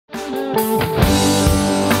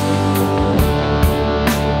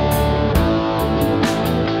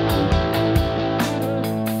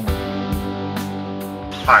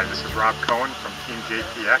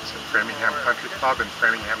JPX at Framingham Country Club in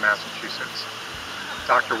Framingham, Massachusetts.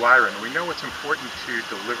 Dr. Wiren, we know it's important to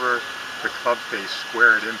deliver the club face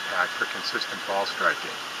square at impact for consistent ball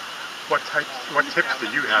striking. What tips do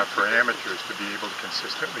you have for amateurs to be able to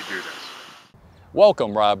consistently do this?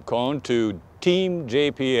 Welcome, Rob Cohen, to Team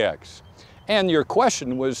JPX. And your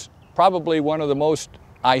question was probably one of the most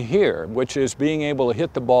I hear, which is being able to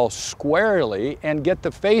hit the ball squarely and get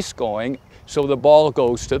the face going so the ball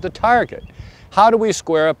goes to the target. How do we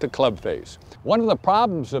square up the club face? One of the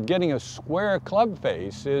problems of getting a square club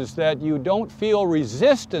face is that you don't feel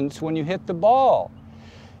resistance when you hit the ball.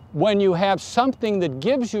 When you have something that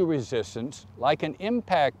gives you resistance, like an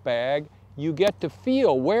impact bag, you get to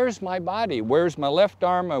feel, where's my body? Where's my left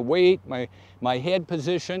arm, my weight, my head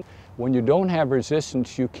position? When you don't have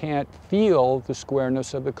resistance, you can't feel the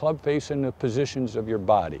squareness of the club face and the positions of your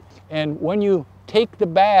body. And when you take the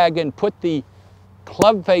bag and put the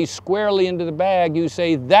club face squarely into the bag, you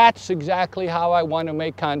say, that's exactly how I want to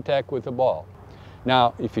make contact with the ball.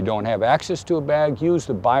 Now, if you don't have access to a bag, use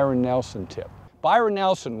the Byron Nelson tip. Byron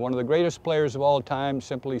Nelson, one of the greatest players of all time,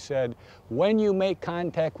 simply said, when you make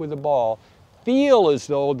contact with the ball, feel as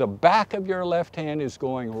though the back of your left hand is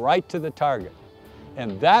going right to the target.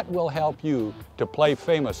 And that will help you to play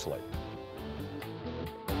famously.